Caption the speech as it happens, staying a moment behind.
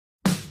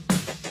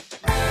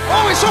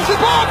off the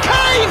bar.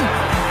 Kane!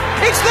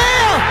 It's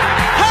there!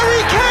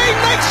 Harry Kane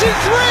makes it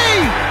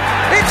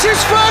 3! It's his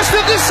first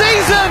of the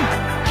season!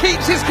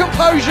 Keeps his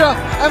composure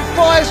and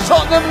fires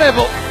Tottenham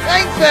level.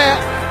 Ain't there?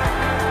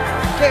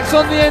 Gets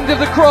on the end of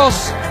the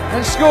cross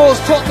and scores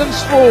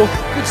Tottenham's 4th.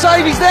 Good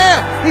save, he's there!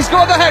 He's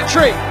got the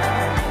hat-trick!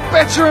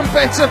 Better and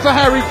better for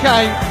Harry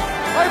Kane.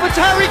 Over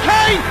to Harry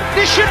Kane!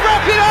 This should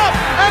wrap it up!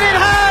 And it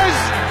has!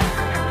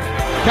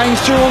 Kane's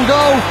 2 on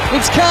goal.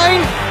 It's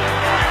Kane!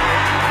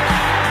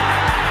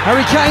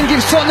 Harry Kane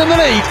gives Tottenham the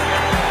lead.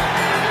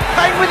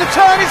 Kane with the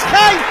turn, it's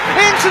Kane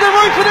into the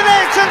roof of the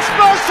net and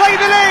Spurs take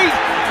the lead.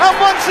 And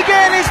once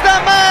again it's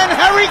that man,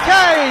 Harry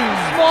Kane.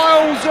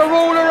 Smiles are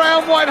all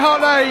around White Hart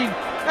Lane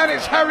and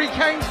it's Harry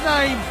Kane's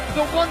name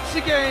that once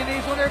again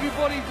is on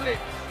everybody's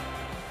lips.